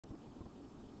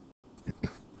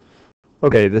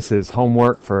Okay, this is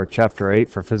homework for Chapter 8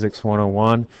 for Physics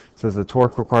 101. It says the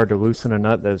torque required to loosen a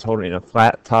nut that is holding a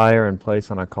flat tire in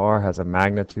place on a car has a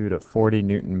magnitude of 40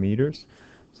 Newton meters.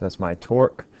 So that's my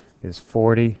torque is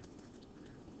 40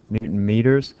 Newton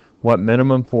meters. What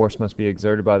minimum force must be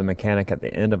exerted by the mechanic at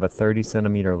the end of a 30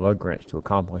 centimeter lug wrench to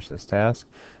accomplish this task?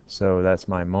 So that's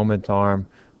my moment arm,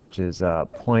 which is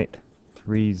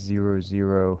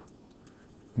 0.300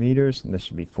 meters, and this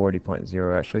should be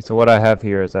 40.0 actually. So what I have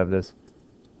here is I have this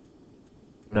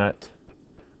nut,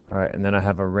 all right, and then I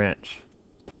have a wrench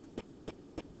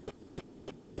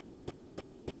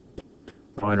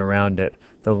going around it.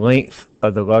 The length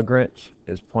of the lug wrench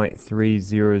is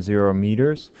 0.300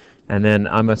 meters, and then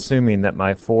I'm assuming that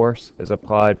my force is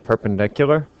applied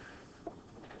perpendicular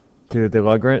to the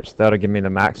lug wrench. That'll give me the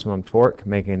maximum torque,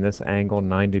 making this angle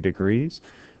 90 degrees.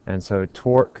 And so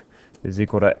torque is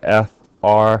equal to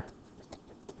Fr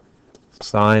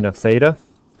sine of theta,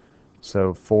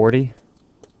 so 40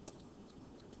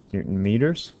 Newton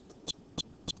meters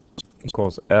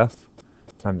equals F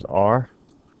times R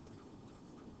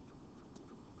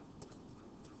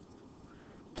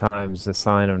times the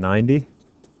sine of 90,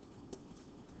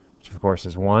 which of course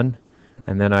is 1.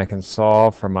 And then I can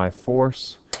solve for my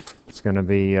force. It's going to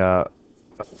be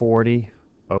 40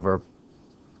 over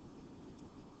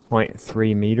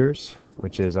 0.3 meters,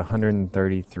 which is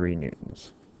 133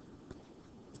 newtons.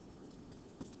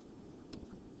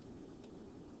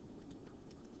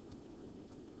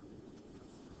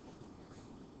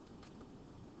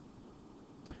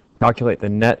 Calculate the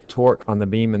net torque on the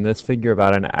beam in this figure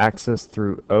about an axis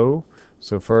through O.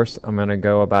 So first I'm going to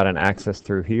go about an axis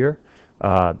through here.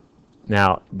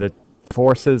 Now the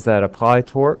forces that apply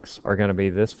torques are going to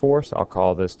be this force, I'll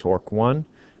call this torque 1,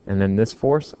 and then this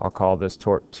force, I'll call this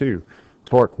torque 2.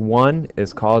 Torque 1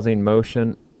 is causing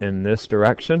motion in this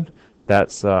direction.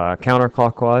 That's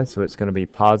counterclockwise, so it's going to be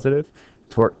positive.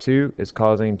 Torque 2 is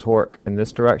causing torque in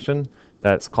this direction.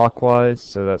 That's clockwise,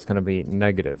 so that's going to be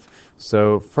negative.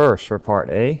 So first, for part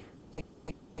A,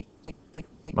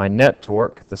 my net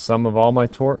torque, the sum of all my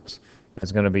torques,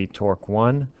 is going to be torque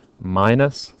 1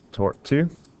 minus torque 2.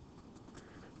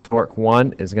 Torque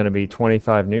 1 is going to be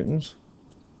 25 newtons.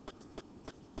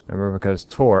 Remember, because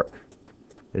torque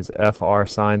is Fr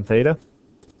sine theta.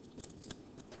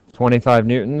 25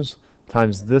 newtons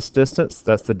times this distance,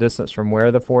 that's the distance from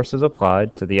where the force is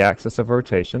applied to the axis of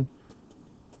rotation,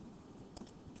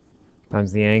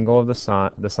 times the angle of the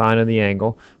sine of the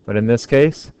angle. But in this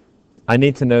case, I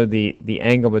need to know the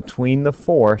angle between the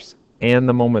force and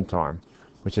the moment arm,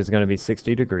 which is going to be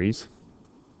 60 degrees,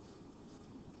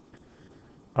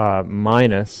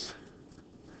 minus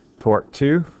torque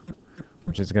 2,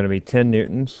 which is going to be 10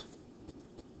 newtons,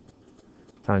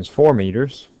 times 4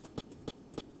 meters,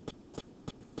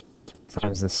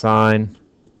 times the sine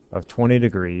of 20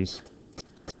 degrees.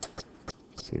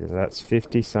 Let's see, that's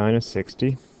 50 sine of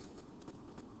 60.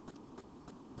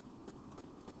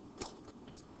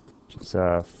 It's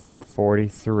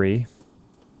 43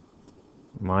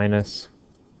 minus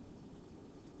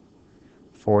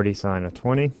 40 sine of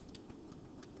 20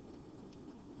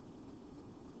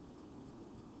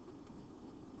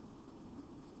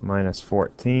 minus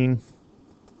 14,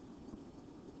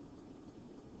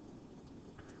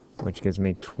 which gives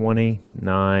me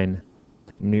 29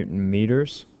 Newton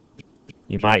meters.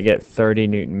 You might get 30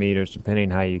 Newton meters depending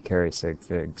how you carry sig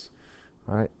figs.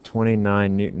 All right,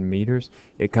 29 Newton meters.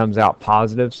 It comes out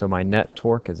positive, so my net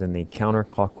torque is in the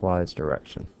counterclockwise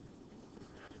direction.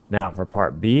 Now for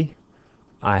part B,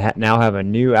 I now have a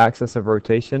new axis of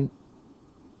rotation.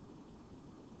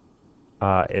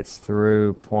 It's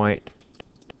through point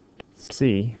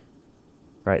C,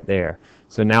 right there.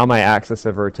 So now my axis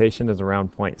of rotation is around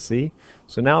point C.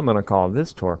 So now I'm going to call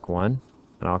this torque 1,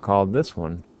 and I'll call this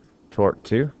one torque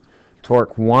 2.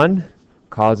 Torque 1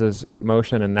 causes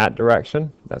motion in that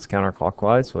direction. That's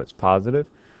counterclockwise, so it's positive.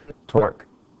 Torque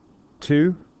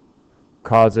 2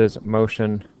 causes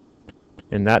motion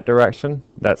in that direction.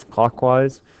 That's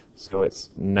clockwise, so it's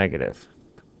negative.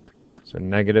 So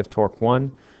negative torque 1,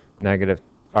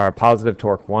 positive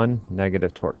torque 1,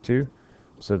 negative torque 2.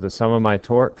 So the sum of my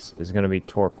torques is going to be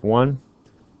torque 1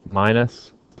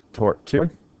 minus torque 2.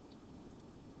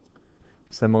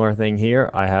 Similar thing here,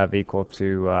 I have equal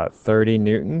to 30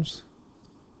 newtons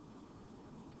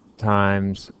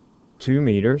times 2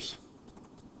 meters.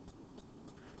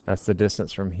 That's the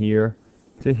distance from here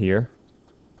to here.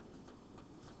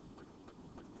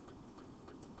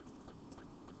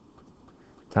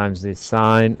 Times the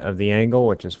sine of the angle,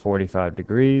 which is 45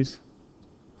 degrees,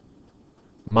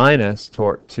 minus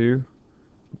torque 2,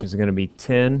 which is going to be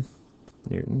 10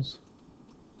 newtons.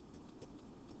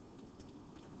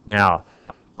 Now,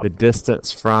 the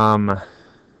distance from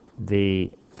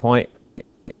the point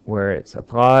where it's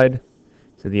applied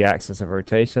to the axis of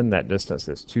rotation, that distance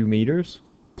is 2 meters,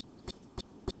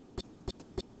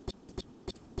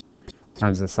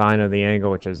 times the sine of the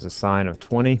angle, which is the sine of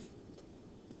 20.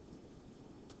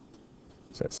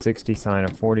 So 60 sine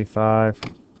of 45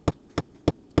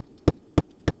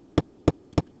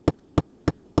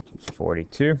 is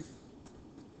 42,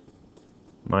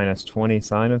 minus 20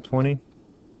 sine of 20,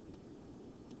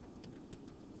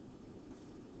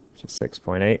 which is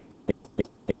 6.8.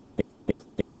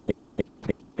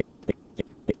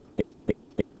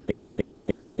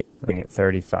 Looking at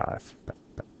 35.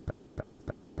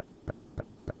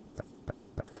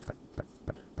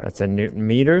 That's in Newton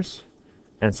meters,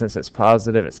 and since it's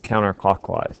positive, it's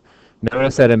counterclockwise.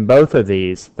 Notice that in both of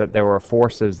these, that there were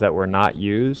forces that were not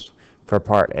used. For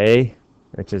part A,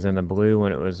 which is in the blue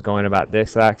when it was going about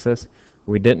this axis,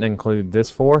 we didn't include this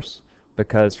force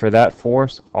because for that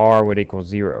force, R would equal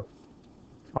 0.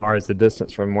 R is the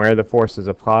distance from where the force is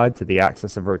applied to the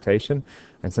axis of rotation,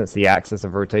 and since the axis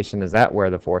of rotation is at where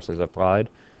the force is applied,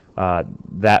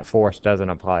 that force doesn't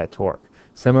apply a torque.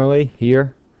 Similarly,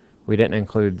 here, we didn't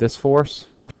include this force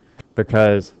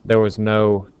because there was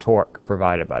no torque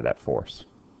provided by that force.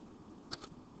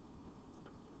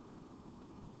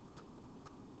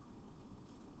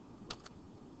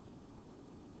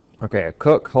 Okay, a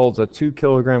cook holds a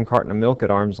 2-kilogram carton of milk at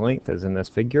arm's length, as in this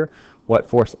figure. What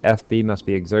force FB must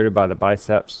be exerted by the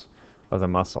biceps of the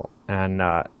muscle? And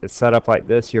it's set up like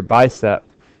this. Your bicep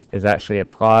is actually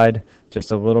applied just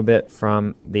a little bit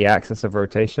from the axis of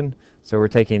rotation. So we're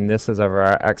taking this as our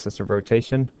axis of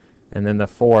rotation, and then the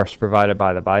force provided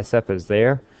by the bicep is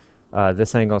there.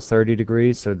 This angle is 30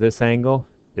 degrees, so this angle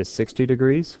is 60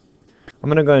 degrees. I'm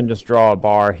going to go ahead and just draw a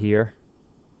bar here.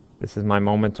 This is my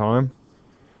moment arm.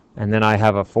 And then I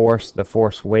have a force, the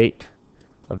force weight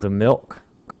of the milk.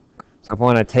 So if I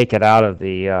want to take it out of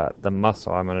the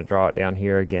muscle, I'm going to draw it down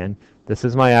here again. This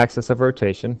is my axis of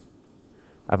rotation.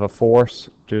 I have a force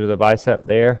due to the bicep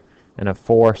there, and a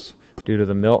force due to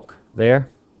the milk there.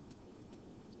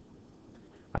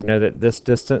 I know that this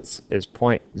distance is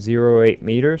 0.08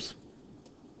 meters.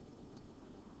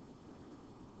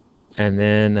 And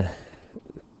then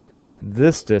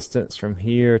this distance from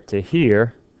here to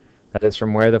here, that is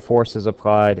from where the force is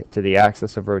applied to the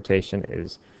axis of rotation,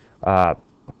 is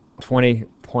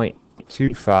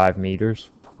 20.25 meters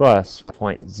plus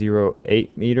 0.08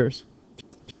 meters,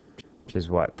 which is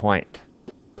what?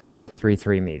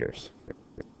 0.33 meters.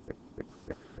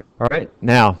 All right,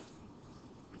 now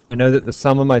I know that the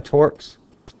sum of my torques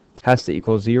has to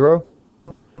equal 0.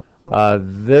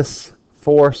 This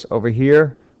force over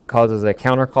here causes a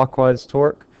counterclockwise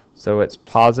torque, so it's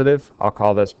positive. I'll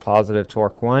call this positive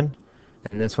torque 1.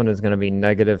 And this one is going to be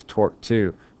negative torque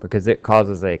 2 because it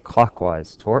causes a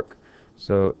clockwise torque.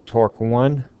 So torque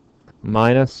 1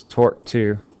 minus torque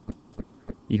 2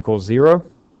 equals 0.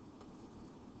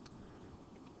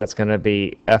 That's going to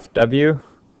be FW.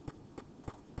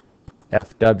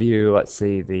 FW, let's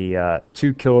see, the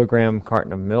 2-kilogram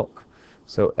carton of milk.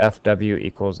 So FW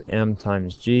equals M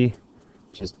times G,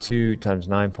 which is 2 times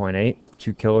 9.8,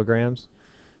 2 kilograms.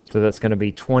 So that's going to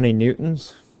be 20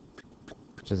 newtons,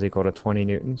 which is equal to 20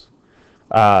 newtons,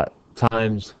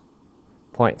 times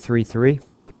 0.33,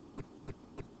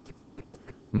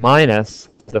 minus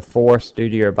the force due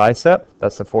to your bicep.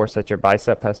 That's the force that your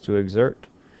bicep has to exert,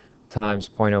 times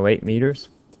 0.08 meters,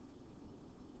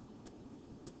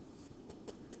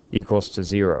 equals to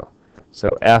 0. So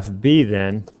FB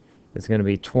then is going to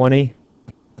be 20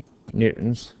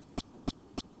 newtons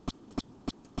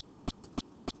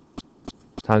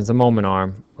times the moment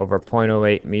arm over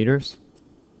 0.08 meters.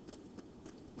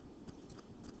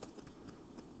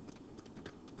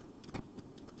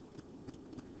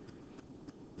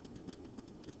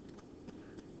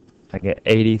 I get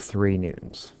 83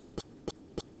 newtons.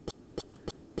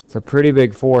 It's a pretty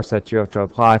big force that you have to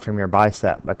apply from your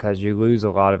bicep because you lose a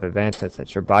lot of advantage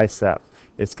that your bicep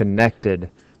is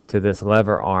connected to this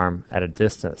lever arm at a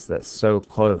distance that's so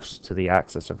close to the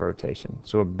axis of rotation.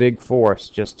 So a big force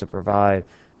just to provide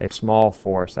a small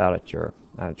force out at your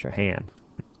hand.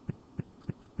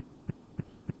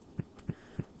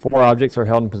 4 objects are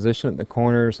held in position at the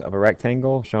corners of a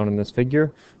rectangle shown in this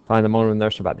figure. Find the moment of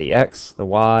inertia about the x, the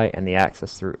y, and the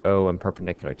axis through O and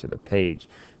perpendicular to the page.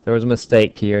 There was a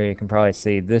mistake here. You can probably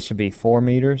see this should be 4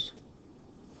 meters,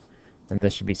 and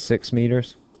this should be 6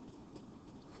 meters.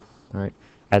 All right,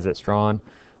 as it's drawn.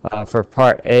 For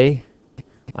part A,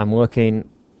 I'm looking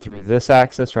through this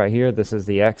axis right here. This is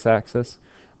the x-axis.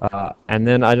 And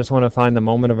then I just want to find the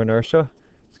moment of inertia.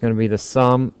 It's going to be the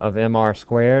sum of mr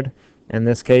squared In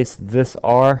this case, this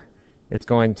R is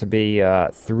going to be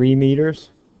 3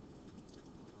 meters.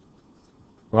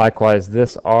 Likewise,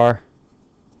 this R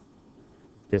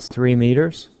is 3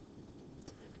 meters.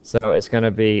 So it's going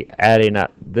to be adding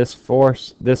up this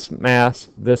force, this mass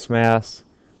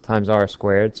times R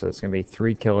squared. So it's going to be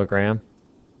 3 kilogram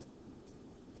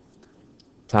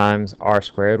times R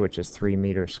squared, which is 3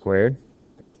 meters squared.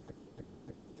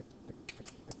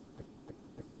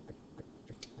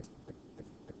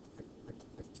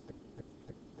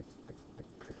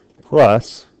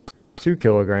 Plus 2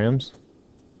 kilograms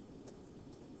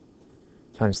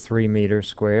times 3 meters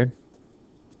squared,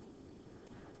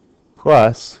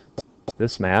 plus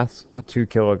this mass, 2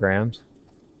 kilograms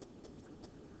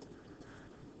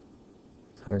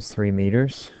times 3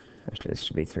 meters, actually this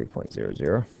should be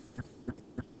 3.00,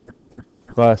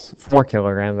 plus 4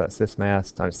 kilograms, that's this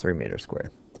mass, times 3 meters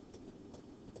squared.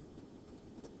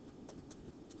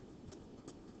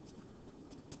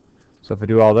 So if I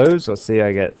do all those, let's see,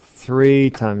 I get 3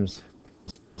 times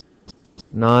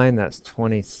 9, that's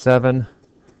 27,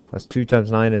 plus 2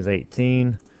 times 9 is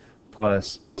 18,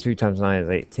 plus 2 times 9 is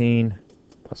 18,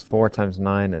 plus 4 times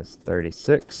 9 is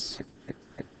 36,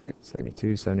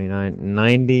 72, 79,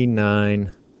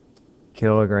 99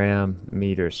 kilogram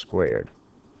meters squared.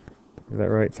 Is that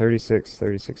right? 36,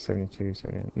 72,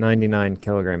 79, 99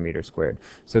 kilogram meters squared.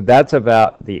 So that's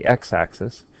about the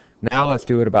x-axis. Now let's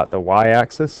do it about the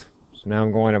y-axis. So now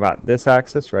I'm going about this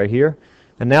axis right here.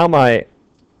 And now my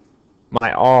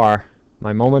R,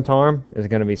 my moment arm, is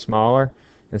going to be smaller.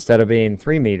 Instead of being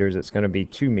 3 meters, it's going to be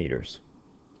 2 meters.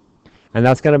 And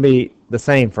that's going to be the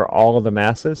same for all of the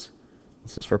masses.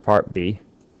 This is for part B.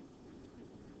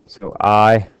 So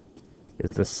I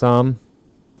is the sum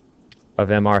of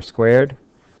mr squared.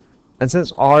 And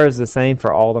since R is the same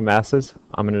for all the masses,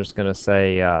 I'm just going to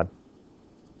say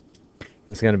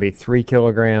it's going to be 3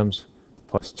 kilograms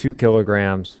plus 2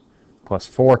 kilograms plus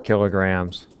 4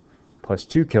 kilograms plus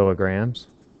 2 kilograms.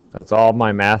 That's all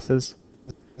my masses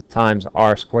times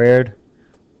R squared,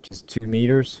 which is 2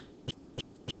 meters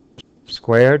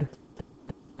squared.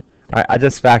 I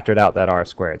just factored out that R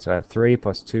squared. So I have 3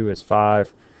 plus 2 is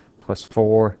 5, plus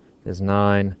 4 is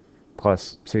 9,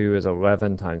 plus 2 is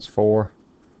 11 times 4.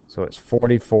 So it's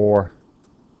 44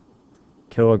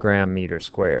 kilogram meters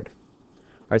squared.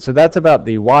 All right, so that's about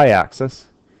the y-axis.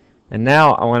 And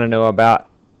now I want to know about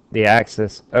the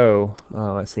axis O.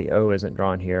 Let's see, O isn't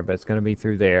drawn here, but it's going to be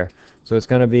through there. So it's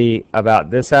going to be about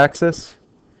this axis,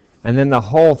 and then the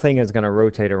whole thing is going to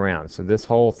rotate around. So this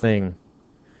whole thing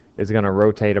is going to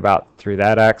rotate about through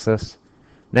that axis.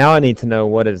 Now I need to know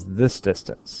what is this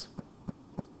distance.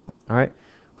 All right,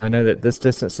 I know that this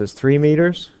distance is 3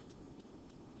 meters.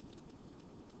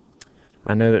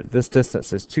 I know that this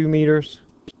distance is 2 meters.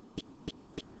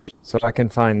 So I can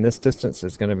find this distance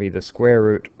is going to be the square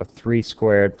root of 3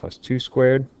 squared plus 2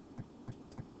 squared.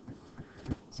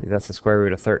 See, that's the square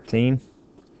root of 13.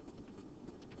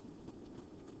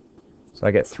 So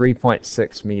I get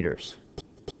 3.6 meters.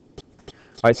 All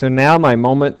right, so now my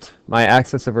moment, my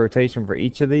axis of rotation for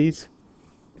each of these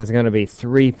is going to be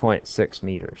 3.6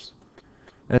 meters.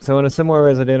 And so in a similar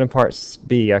way as I did in part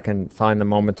B, I can find the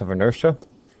moment of inertia.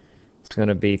 It's going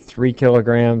to be 3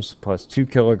 kilograms plus 2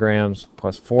 kilograms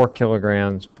plus 4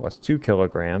 kilograms plus 2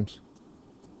 kilograms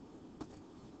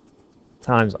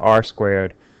times R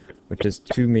squared, which is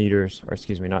 2 meters, or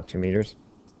excuse me, not 2 meters,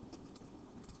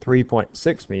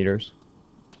 3.6 meters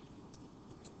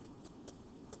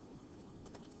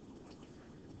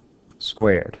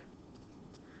squared.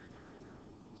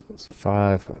 It's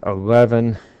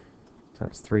 511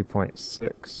 times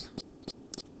 3.6.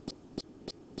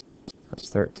 That's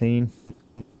 13.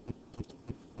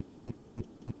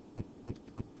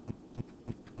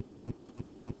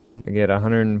 I get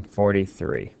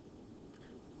 143.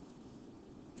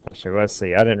 Actually, let's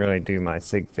see. I didn't really do my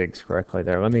sig figs correctly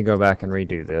there. Let me go back and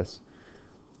redo this,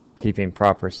 keeping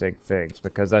proper sig figs,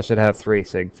 because I should have 3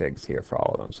 sig figs here for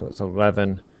all of them. So it's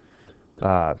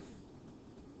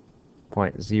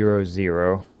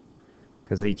 11.00,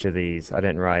 because each of these, I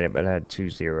didn't write it, but I had 2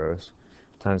 zeros,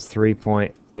 times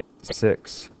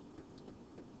 3.6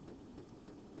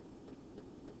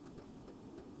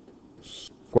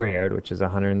 squared, which is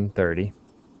 130,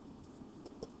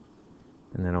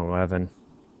 and then 11,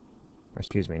 or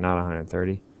excuse me, not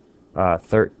 130,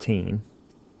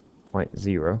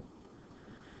 13.0,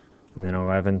 and then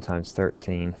 11 times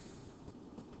 13,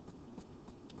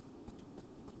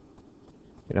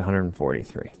 get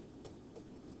 143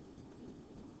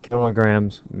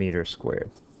 kilograms meters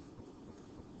squared.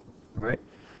 All right.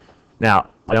 Now,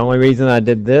 the only reason I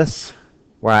did this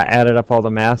where I added up all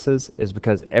the masses is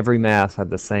because every mass had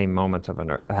the same moment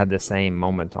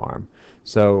arm.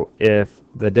 So if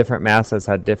the different masses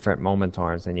had different moment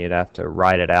arms, then you'd have to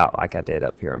write it out like I did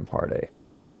up here in part A.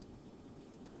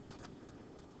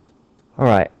 All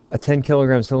right, a 10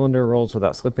 kilogram cylinder rolls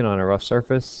without slipping on a rough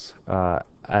surface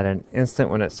at an instant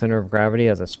when its center of gravity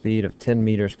has a speed of 10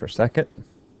 meters per second.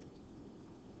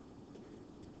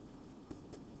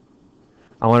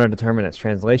 I want to determine its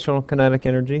translational kinetic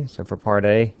energy. So for part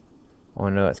A, I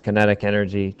want to know its kinetic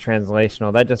energy.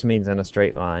 Translational, that just means in a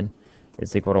straight line.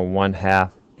 It's equal to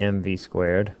 1/2 mv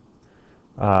squared.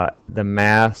 The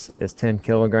mass is 10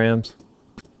 kilograms.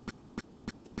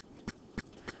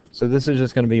 So this is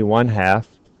just going to be 1/2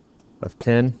 of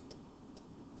 10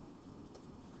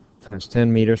 times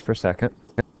 10 meters per second.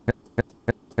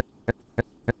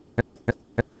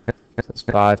 That's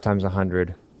 5 times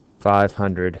 100,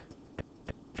 500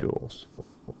 joules.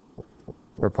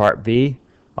 For part B,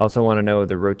 I also want to know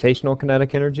the rotational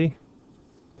kinetic energy.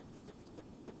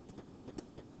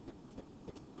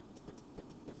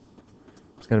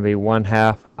 It's going to be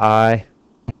 1/2 I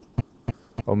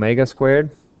omega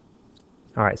squared.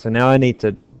 All right, so now I need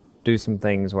to do some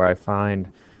things where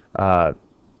I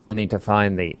need to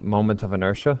find the moment of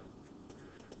inertia.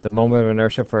 The moment of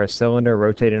inertia for a cylinder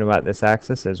rotating about this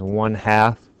axis is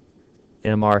 1/2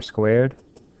 mr squared.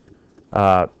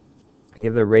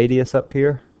 Give the radius up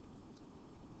here.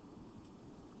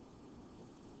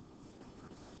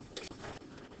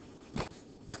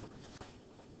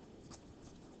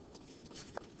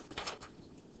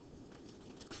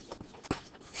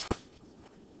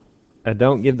 I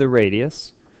don't give the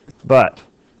radius, but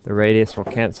the radius will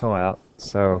cancel out.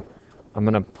 So I'm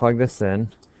going to plug this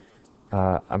in.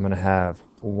 I'm going to have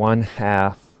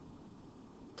 1/2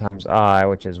 times I,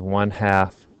 which is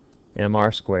 1/2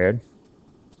 mr squared.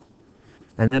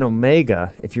 And then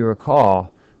omega, if you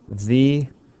recall, V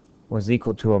was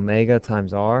equal to omega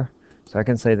times R. So I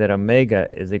can say that omega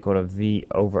is equal to V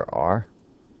over R.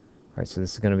 All right, so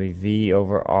this is going to be V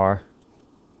over R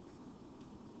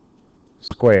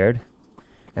squared.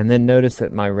 And then notice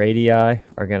that my radii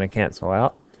are going to cancel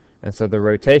out. And so the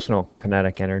rotational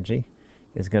kinetic energy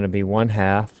is going to be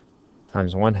 1/2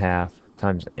 times 1/2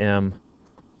 times m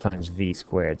times v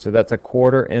squared. So that's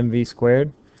 1/4 mv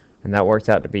squared. And that works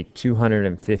out to be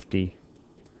 250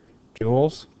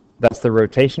 joules. That's the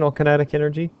rotational kinetic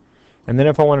energy. And then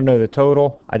if I want to know the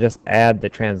total, I just add the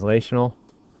translational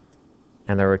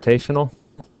and the rotational,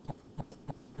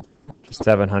 just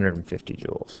 750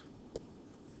 joules.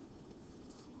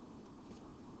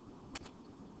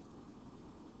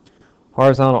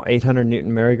 Horizontal 800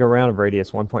 Newton merry-go-round of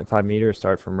radius 1.5 meters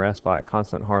start from rest by a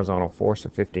constant horizontal force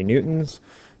of 50 newtons.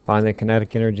 Find the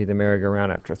kinetic energy of the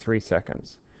merry-go-round after 3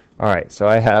 seconds. All right, so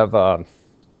I have a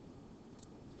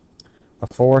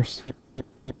force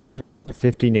of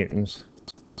 50 newtons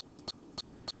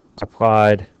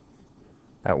applied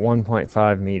at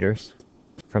 1.5 meters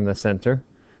from the center.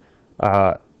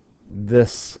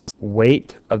 This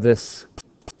weight of this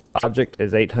object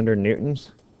is 800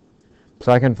 newtons.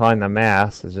 So I can find the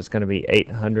mass is just going to be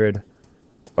 800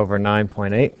 over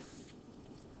 9.8.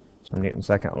 So Newton's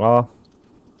second law.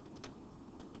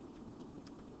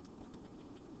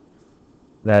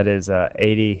 That is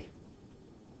 82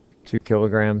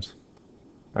 kilograms.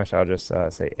 Actually, I'll just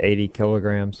say 80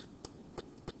 kilograms.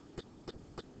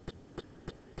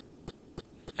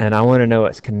 And I want to know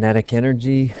its kinetic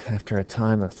energy after a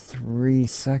time of 3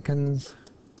 seconds.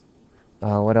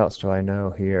 What else do I know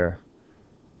here?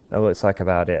 That looks like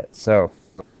about it. So,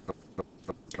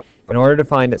 in order to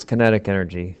find its kinetic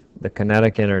energy, the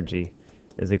kinetic energy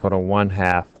is equal to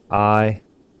 1/2 I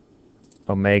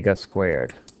omega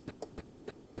squared.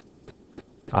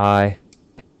 I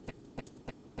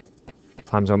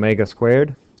times omega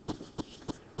squared.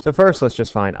 So first, let's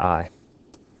just find I.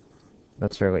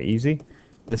 That's fairly easy.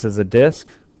 This is a disk.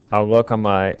 I'll look on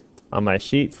my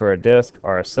sheet for a disk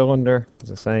or a cylinder. It's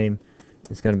the same.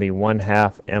 It's going to be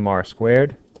 1/2 mr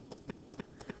squared.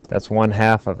 That's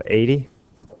 1/2 of 80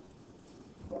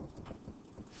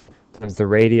 times the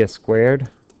radius squared.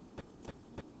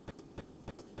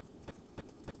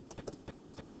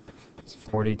 It's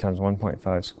 40 times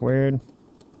 1.5 squared.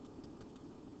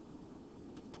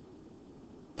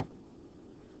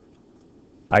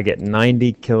 I get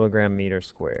 90 kilogram meters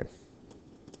squared.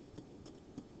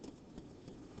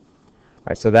 All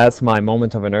right, so that's my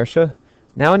moment of inertia.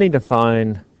 Now I need to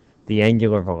find the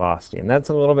angular velocity, and that's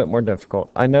a little bit more difficult.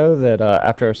 I know that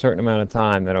after a certain amount of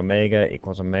time that omega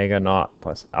equals omega naught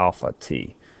plus alpha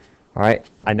t. All right,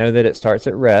 I know that it starts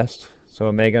at rest, so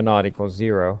omega naught equals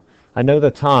 0. I know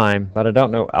the time, but I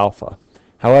don't know alpha.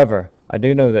 However, I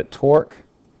do know that torque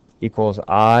equals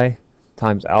I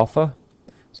times alpha.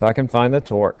 So I can find the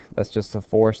torque. That's just the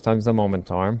force times the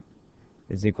moment arm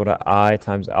is equal to I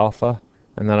times alpha.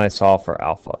 And then I solve for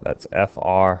alpha. That's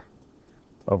Fr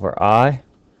over I.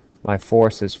 My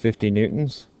force is 50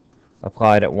 newtons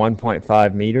applied at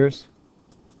 1.5 meters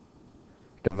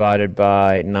divided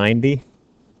by 90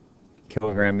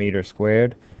 kilogram meter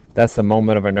squared. That's the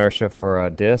moment of inertia for a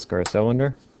disc or a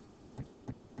cylinder.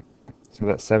 So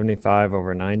that's 75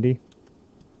 over 90.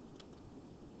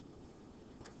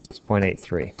 It's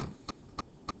 0.83.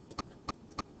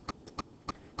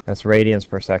 That's radians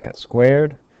per second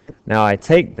squared. Now I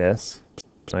take this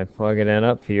and I plug it in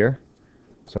up here.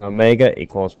 So omega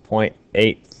equals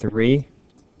 0.83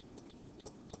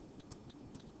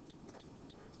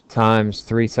 times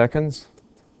 3 seconds.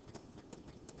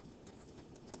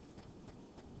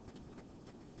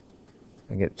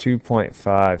 I get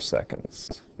 2.5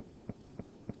 seconds.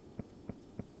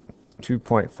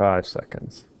 2.5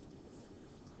 seconds.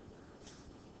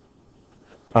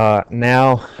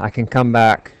 Now I can come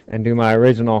back and do my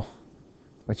original,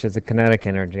 which is the kinetic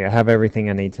energy. I have everything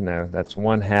I need to know. That's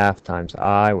 1/2 times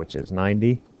I, which is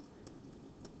 90.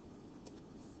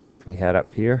 We had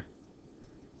up here.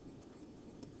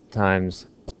 Times,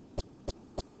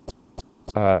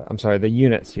 I'm sorry, the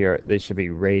units here, they should be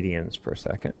radians per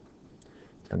second.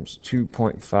 Times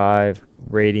 2.5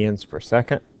 radians per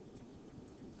second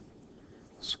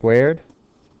squared.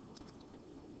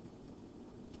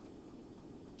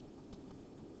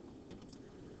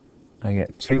 I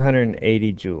get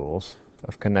 280 joules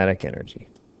of kinetic energy.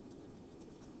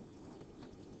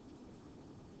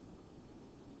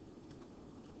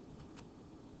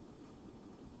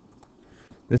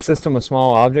 This system of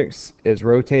small objects is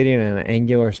rotating at an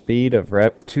angular speed of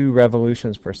 2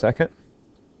 revolutions per second.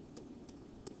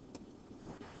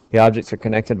 The objects are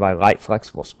connected by light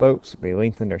flexible spokes, be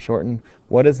lengthened or shortened.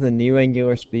 What is the new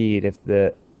angular speed if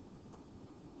the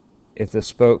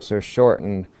spokes are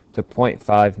shortened to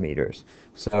 0.5 meters?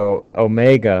 So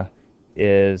omega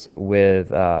is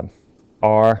with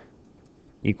r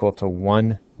equal to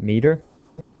 1 meter.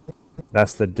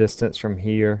 That's the distance from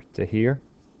here to here.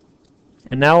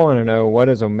 And now I want to know, what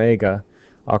is omega?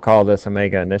 I'll call this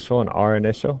omega initial and r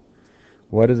initial.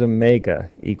 What is omega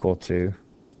equal to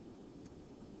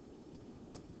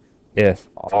if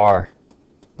r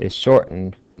is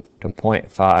shortened to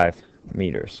 0.5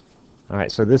 meters? All right,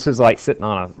 so this is like sitting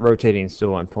on a rotating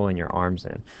stool and pulling your arms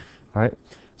in. All right,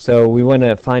 so we want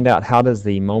to find out, how does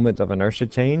the moment of inertia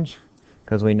change?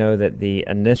 Because we know that the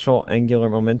initial angular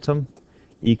momentum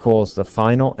equals the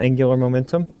final angular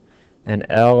momentum, and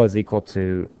L is equal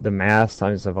to the mass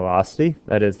times the velocity.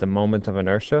 That is the moment of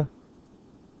inertia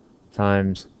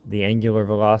times the angular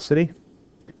velocity.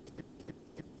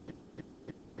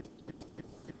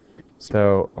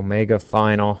 So omega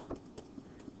final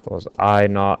equals I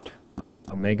naught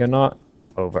omega naught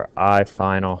over I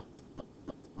final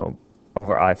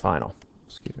over I final.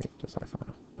 Excuse me, just I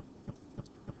final.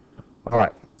 All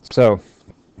right, so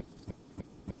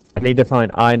I need to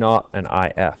find I naught and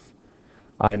IF.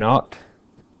 I naught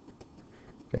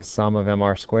is sum of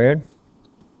mr squared.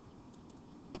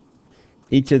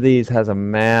 Each of these has a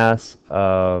mass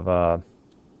of well,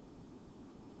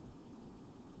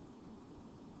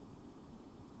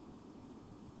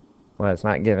 it's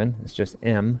not given, it's just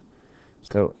m.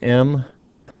 So m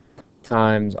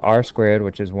times r squared,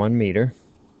 which is 1 meter.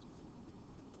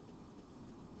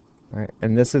 All right,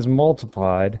 and this is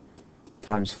multiplied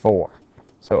times 4.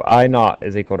 So I naught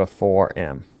is equal to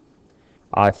 4m.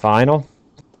 I final,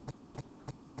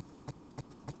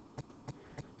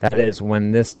 that is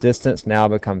when this distance now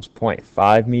becomes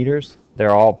 0.5 meters.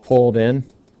 They're all pulled in.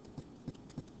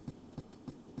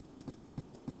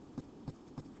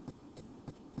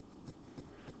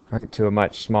 Right, to a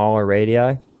much smaller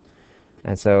radii.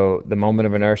 And so the moment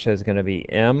of inertia is going to be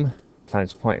m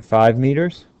times 0.5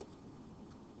 meters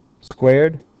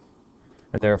squared.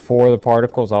 And there are 4 of the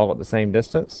particles all at the same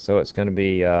distance. So it's going to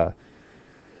be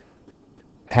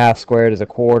half squared is a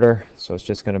quarter. So it's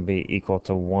just going to be equal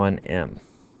to 1m.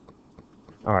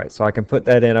 All right, so I can put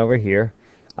that in over here.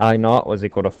 I naught was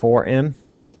equal to 4m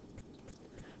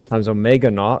times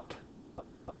omega naught,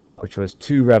 which was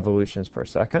 2 revolutions per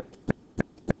second,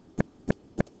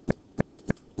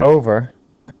 over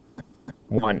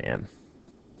 1m.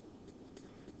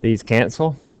 These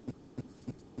cancel.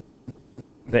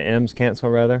 The m's cancel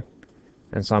rather.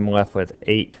 And so I'm left with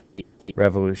 8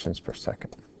 revolutions per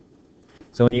second.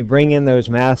 So when you bring in those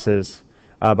masses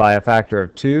by a factor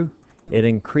of 2, it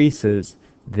increases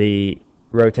the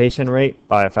rotation rate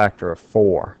by a factor of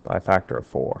 4.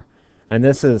 And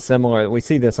this is similar. We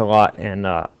see this a lot in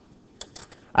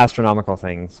astronomical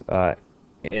things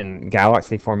in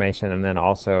galaxy formation and then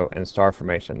also in star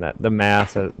formation, that the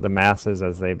masses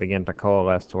as they begin to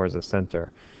coalesce towards the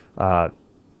center, uh,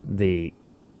 the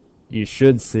you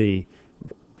should see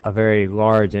a very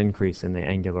large increase in the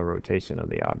angular rotation of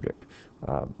the object.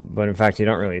 But in fact, you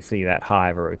don't really see that high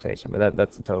of a rotation, but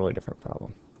that's a totally different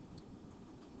problem.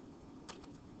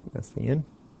 That's the end.